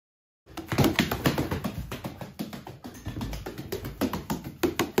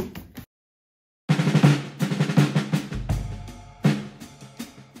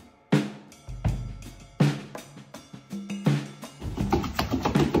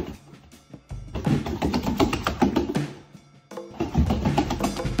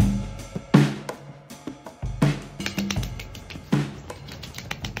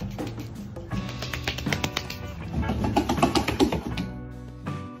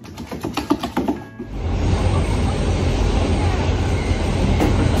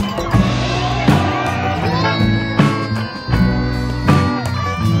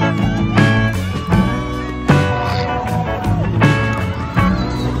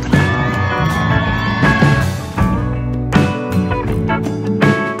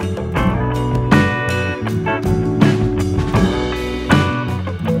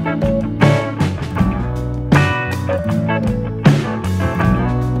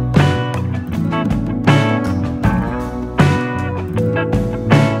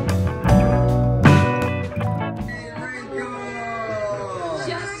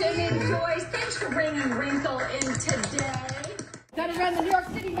ran the New York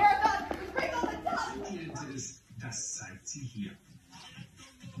City Marathon with Wrinkle the Duck. Das zeigt sie hier.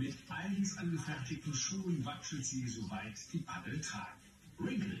 Mit eigens angefertigten Schuhen watschelt sie, soweit die Paddel tragen.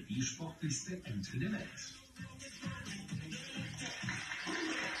 Wrinkle, die sportlichste Ente der Welt.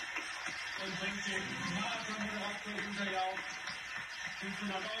 Und bringt den Marathon-Moderator hinterher auf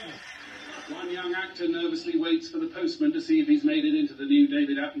 500 €. One young actor nervously waits for the postman to see if he's made it into the new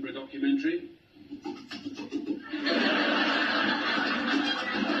David Attenborough documentary.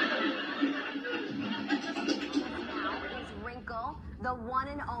 Wrinkle, the one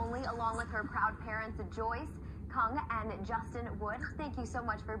and only, along with her proud parents Joyce, Kung, and Justin Wood. Thank you so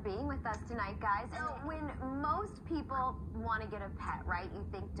much for being with us tonight, guys. And when most people want to get a pet, right? You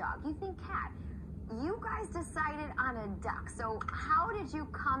think dog, you think cat. You guys decided on a duck. So how did you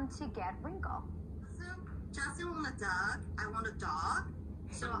come to get Wrinkle? So Justin wanted a duck. I want a dog.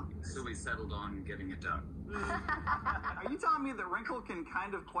 So we settled on getting a duck. Are you telling me that Wrinkle can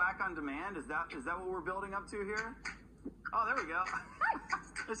kind of quack on demand? Is that what we're building up to here? Oh, there we go.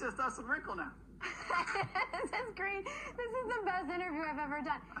 It's just us and Wrinkle now. This is great. This is the best interview I've ever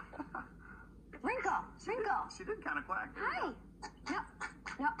done. Wrinkle. She did kind of quack. Hi.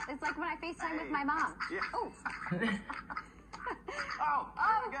 No, it's like when I FaceTime with my mom. Yeah. Oh. There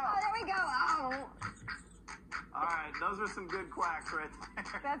we go. There we go. Oh. All right, those are some good quacks right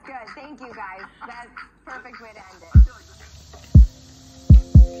there. That's good. Thank you, guys. That's a perfect way to end it.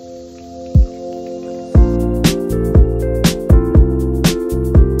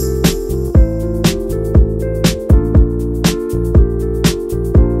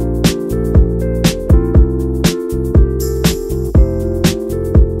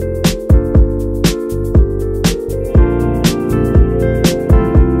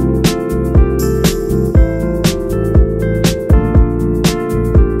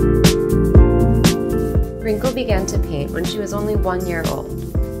 Wrinkle began to paint when she was only 1 year old.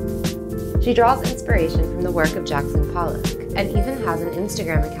 She draws inspiration from the work of Jackson Pollock and even has an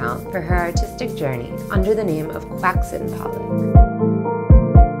Instagram account for her artistic journey under the name of Quackson Pollock.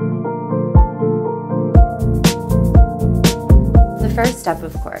 The first step,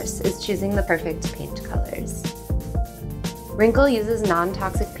 of course, is choosing the perfect paint colors. Wrinkle uses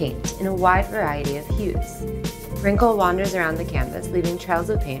non-toxic paint in a wide variety of hues. Wrinkle wanders around the canvas, leaving trails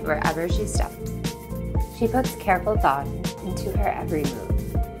of paint wherever she steps. She puts careful thought into her every move.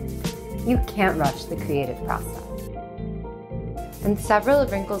 You can't rush the creative process. And several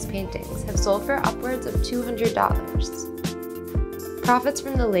of Wrinkle's paintings have sold for upwards of $200. Profits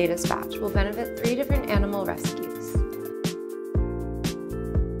from the latest batch will benefit 3 different animal rescues,